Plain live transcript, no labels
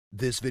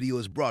This video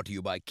is brought to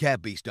you by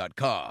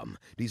catbeast.com.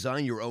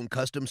 Design your own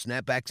custom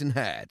snapbacks and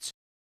hats.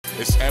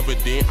 It's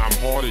evident I'm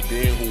harder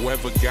than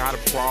whoever got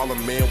a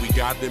problem, man. We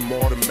got them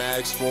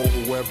automatics for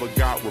whoever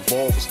got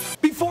revolvers.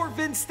 Before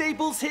Vince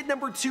Staples hit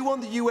 #2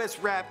 on the US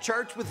rap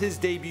charts with his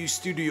debut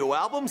studio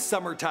album,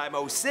 Summertime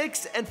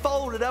 '06, and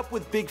followed it up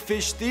with Big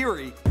Fish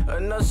Theory.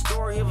 Another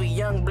story of a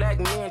young black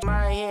man.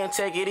 My hand,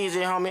 take it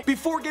easy, homie.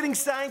 Before getting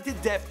signed to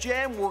Def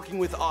Jam, working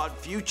with Odd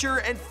Future,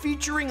 and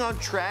featuring on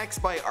tracks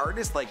by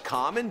artists like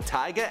Common,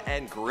 Tyga,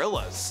 and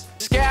Gorillaz.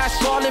 The sky's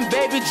falling,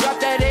 baby, drop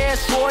that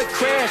ass for it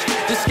crash.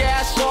 The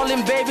sky's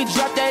falling, baby,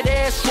 drop that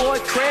ass for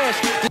it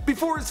crash.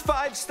 Before his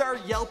 5-star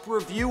Yelp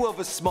review of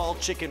a small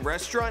chicken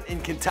restaurant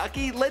in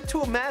Kentucky led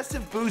to a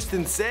massive boost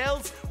in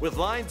sales, with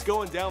lines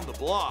going down the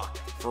block.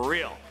 For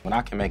real. When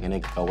I can make a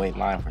nigga go wait in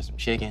line for some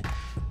chicken,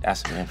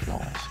 that's some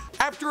influence.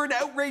 After an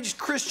outraged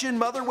Christian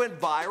mother went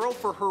viral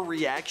for her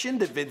reaction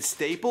to Vince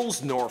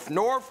Staples' North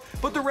North,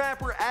 but the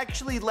rapper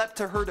actually leapt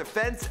to her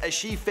defense as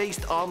she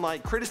faced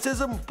online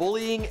criticism,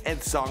 bullying, and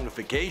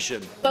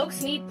songification.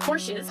 Folks need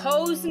Porsches,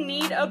 hoes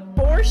need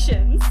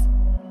abortions.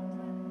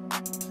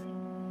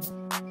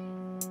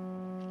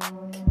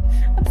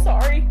 I'm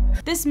sorry.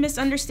 This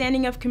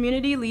misunderstanding of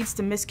community leads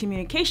to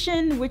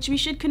miscommunication, which we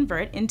should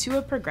convert into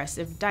a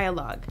progressive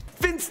dialogue.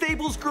 Vince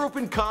Staples grew up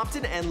in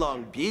Compton and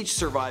Long Beach,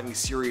 surviving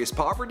serious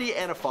poverty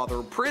and a father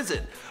in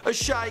prison. A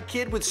shy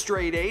kid with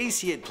straight A's,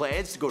 he had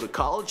plans to go to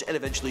college and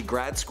eventually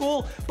grad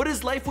school, but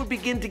his life would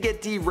begin to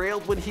get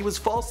derailed when he was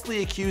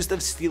falsely accused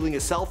of stealing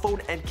a cell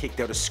phone and kicked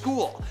out of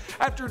school.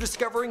 After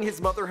discovering his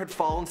mother had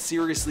fallen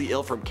seriously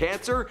ill from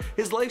cancer,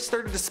 his life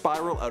started to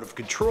spiral out of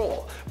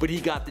control. But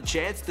he got the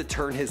chance to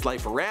turn his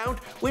life around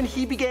when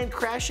he began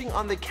crashing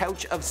on the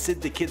couch of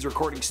Sid the Kid's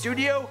recording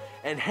studio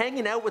and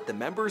hanging out with the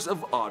members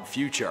of Odd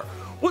Future.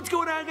 What's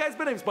going on, guys?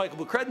 My name is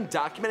Michael McCrudden,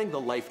 documenting the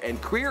life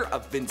and career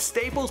of Vince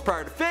Staples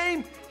prior to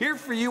fame, here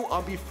for you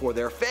on Before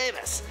They're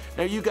Famous.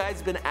 Now, you guys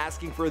have been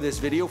asking for this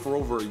video for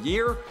over a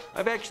year.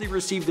 I've actually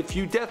received a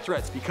few death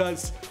threats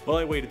because, well,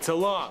 I waited so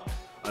long.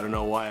 I don't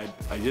know why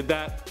I did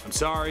that. I'm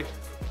sorry.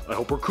 I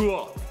hope we're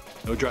cool.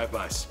 No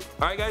drive-bys.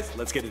 Alright guys,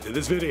 let's get into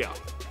this video.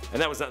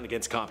 And that was nothing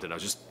against Compton, I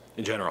was just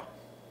in general.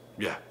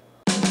 Yeah.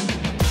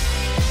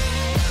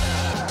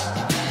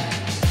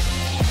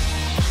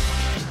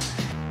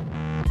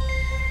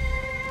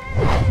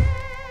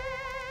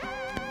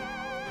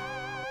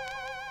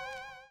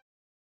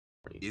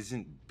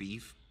 Isn't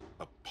beef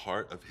a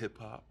part of hip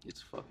hop?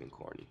 It's fucking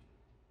corny.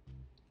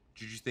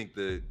 Did you think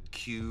the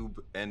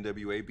Cube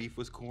NWA beef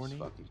was corny?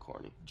 It's fucking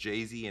corny.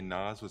 Jay-Z and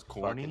Nas was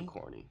corny? Fucking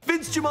corny.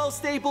 Vince Jamal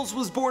Staples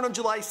was born on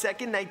July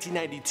 2nd,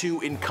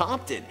 1992 in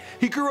Compton.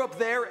 He grew up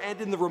there and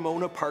in the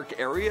Ramona Park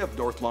area of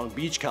North Long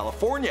Beach,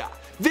 California.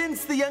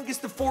 Vince, the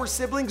youngest of 4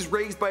 siblings,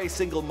 raised by a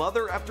single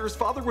mother after his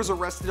father was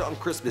arrested on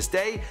Christmas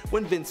Day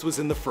when Vince was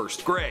in the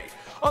 1st grade.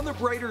 On the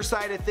brighter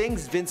side of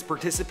things, Vince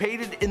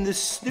participated in the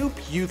Snoop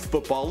Youth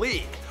Football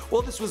League.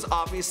 While this was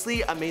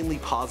obviously a mainly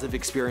positive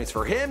experience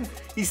for him,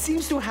 he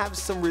seems to have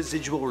some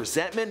residual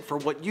resentment for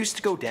what used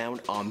to go down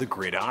on the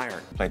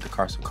gridiron. Played the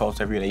Carson Colts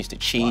every year. They used to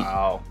cheat.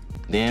 Wow.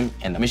 Them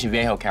and the Mission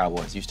Viejo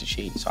Cowboys used to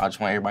cheat. So I just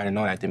want everybody to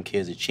know that them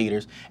kids are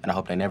cheaters, and I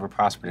hope they never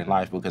prospered in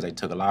life because they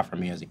took a lot from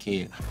me as a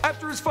kid.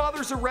 After his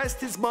father's arrest,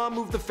 his mom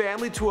moved the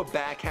family to a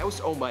back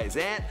house owned by his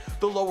aunt.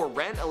 The lower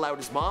rent allowed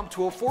his mom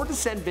to afford to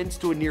send Vince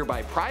to a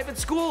nearby private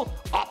school,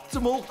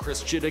 Optimal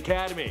Christian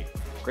Academy.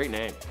 Great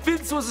name.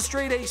 Vince was a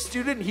straight A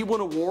student. He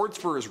won awards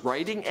for his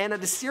writing and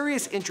had a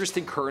serious interest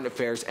in current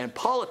affairs and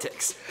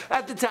politics.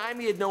 At the time,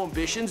 he had no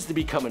ambitions to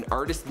become an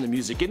artist in the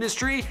music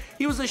industry.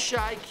 He was a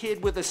shy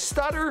kid with a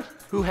stutter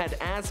who had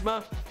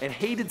asthma and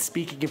hated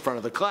speaking in front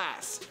of the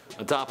class.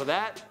 On top of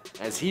that,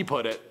 as he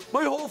put it,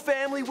 "My whole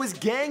family was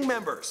gang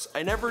members.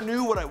 I never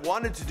knew what I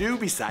wanted to do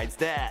besides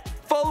that."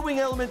 Following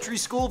elementary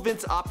school,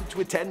 Vince opted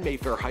to attend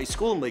Mayfair High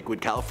School in Lakewood,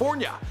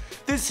 California.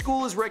 This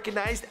school is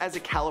recognized as a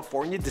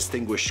California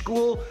Distinguished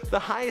School, the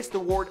highest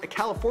award a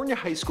California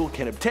high school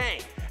can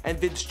obtain, and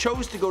Vince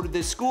chose to go to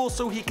this school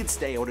so he could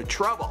stay out of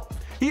trouble.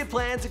 He had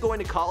plans of going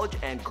to college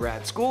and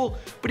grad school,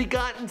 but he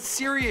got in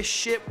serious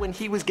shit when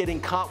he was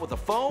getting caught with a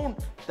phone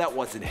that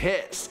wasn't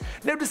his.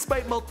 Now,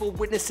 despite multiple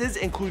witnesses,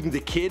 including the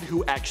kid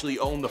who actually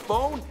owned the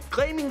phone,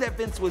 claiming that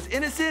Vince was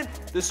innocent,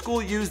 the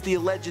school used the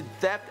alleged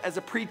theft as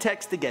a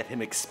pretext to get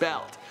him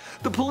expelled.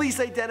 The police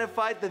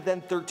identified the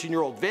then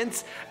 13-year-old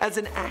Vince as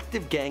an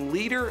active gang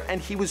leader, and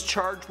he was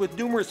charged with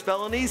numerous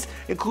felonies,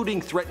 including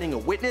threatening a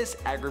witness,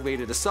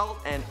 aggravated assault,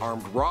 and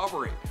armed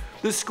robbery.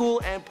 The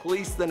school and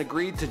police then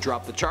agreed to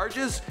drop the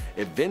charges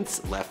if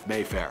Vince left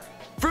Mayfair.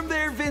 From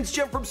there, Vince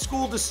jumped from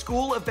school to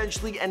school,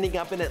 eventually ending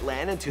up in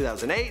Atlanta in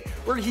 2008,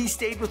 where he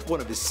stayed with one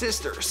of his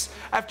sisters.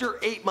 After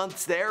 8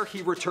 months there,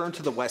 he returned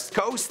to the West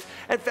Coast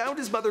and found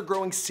his mother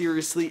growing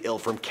seriously ill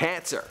from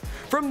cancer.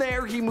 From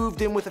there, he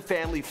moved in with a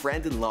family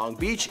friend in Long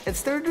Beach and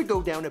started to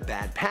go down a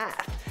bad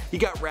path. He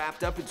got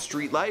wrapped up in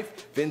street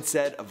life. Vince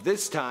said of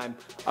this time,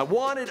 "I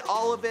wanted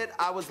all of it.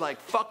 I was like,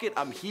 fuck it,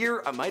 I'm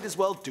here, I might as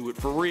well do it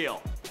for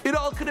real." It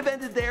all could have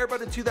ended there,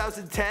 but in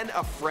 2010,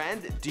 a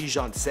friend,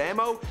 Dijon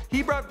Samo,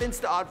 he brought Vince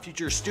to Odd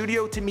Future's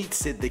studio to meet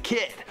Sid the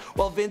Kid.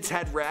 While Vince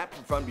had rapped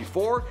for fun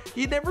before,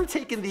 he had never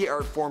taken the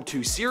art form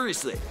too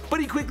seriously. But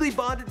he quickly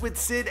bonded with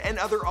Sid and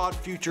other Odd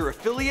Future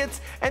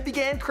affiliates and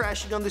began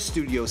crashing on the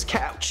studio's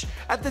couch.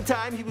 At the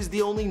time, he was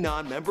the only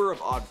non-member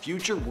of Odd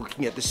Future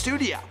working at the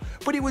studio,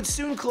 but he would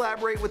soon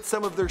collaborate with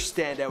some of their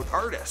standout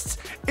artists.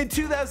 In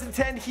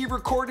 2010, he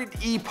recorded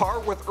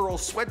E-Par with Earl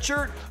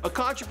Sweatshirt, a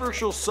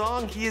controversial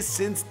song he has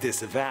since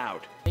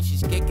disavowed. And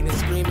she's kicking and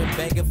screaming,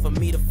 begging for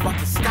me to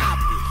fucking stop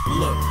it.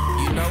 Look,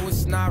 you know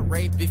it's not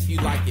rape if you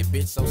like it,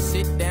 bitch. So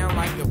sit down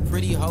like a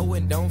pretty hoe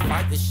and don't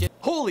fight the shit.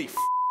 Holy f***.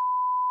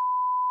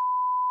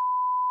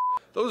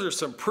 Those are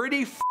some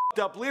pretty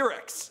f***ed up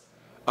lyrics.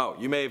 Oh,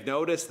 you may have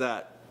noticed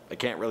that I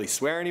can't really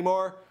swear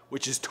anymore,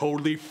 which is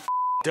totally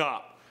f***ed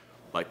up.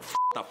 Like f***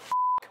 the f***.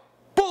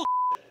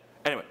 Bullshit.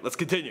 Anyway, let's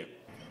continue.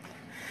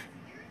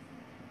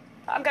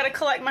 I've got to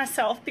collect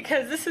myself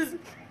because this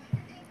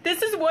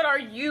is what our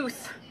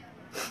youth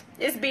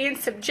is being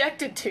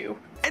subjected to.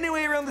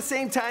 Anyway, around the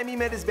same time, he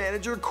met his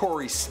manager,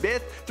 Corey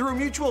Smith, through a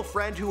mutual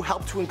friend who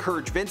helped to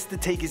encourage Vince to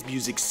take his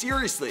music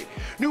seriously.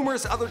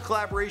 Numerous other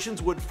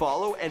collaborations would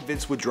follow, and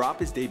Vince would drop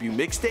his debut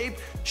mixtape,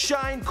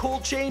 Shine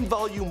Cold Chain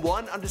Volume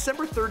 1, on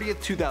December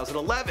 30th,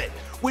 2011.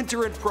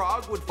 Winter in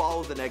Prague would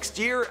follow the next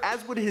year,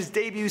 as would his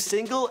debut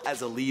single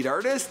as a lead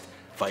artist,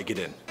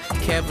 Vicodin.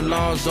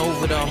 Keval's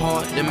over the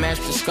heart, the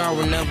master scar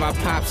whenever our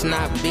pops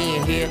not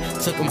being here.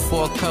 Took him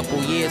for a couple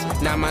years,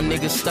 now my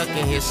niggas stuck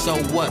in here, so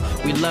what?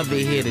 We love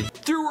it here.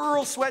 Through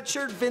Earl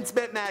Sweatshirt, Vince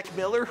met Mac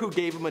Miller, who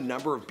gave him a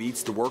number of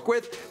beats to work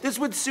with. This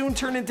would soon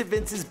turn into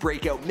Vince's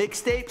breakout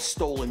mixtape,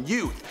 Stolen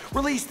Youth,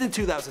 released in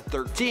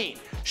 2013.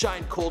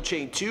 Shine Cold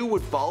Chain 2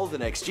 would follow the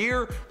next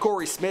year.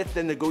 Corey Smith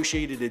then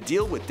negotiated a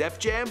deal with Def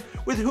Jam,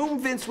 with whom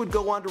Vince would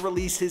go on to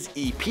release his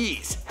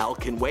EPs, Hell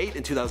Can Wait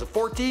in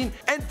 2014,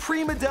 and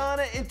Prima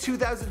Donna in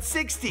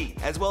 2016,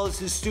 as well as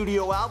his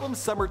studio album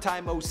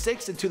Summertime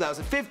 06 in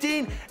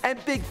 2015,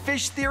 and Big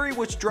Fish Theory,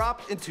 which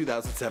dropped in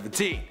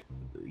 2017.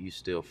 You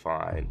still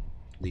find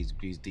these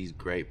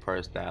great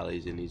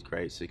personalities and these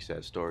great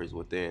success stories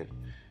within,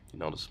 you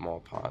know, the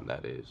small pond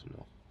that is, you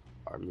know,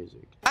 our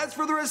music. As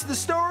for the rest of the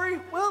story,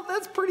 well,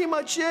 that's pretty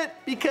much it,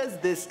 because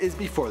this is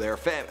before they were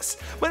famous.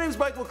 My name is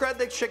Michael Crad,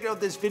 thanks for checking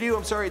out this video.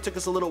 I'm sorry it took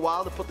us a little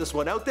while to put this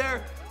one out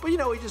there, but you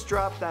know, we just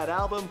dropped that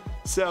album,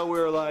 so we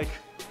were like,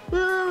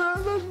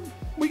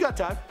 we got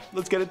time,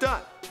 let's get it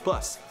done.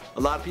 Plus, a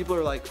lot of people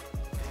are like,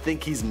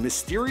 think he's a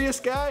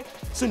mysterious guy,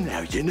 so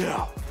now you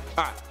know.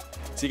 Alright,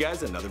 see you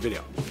guys in another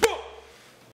video.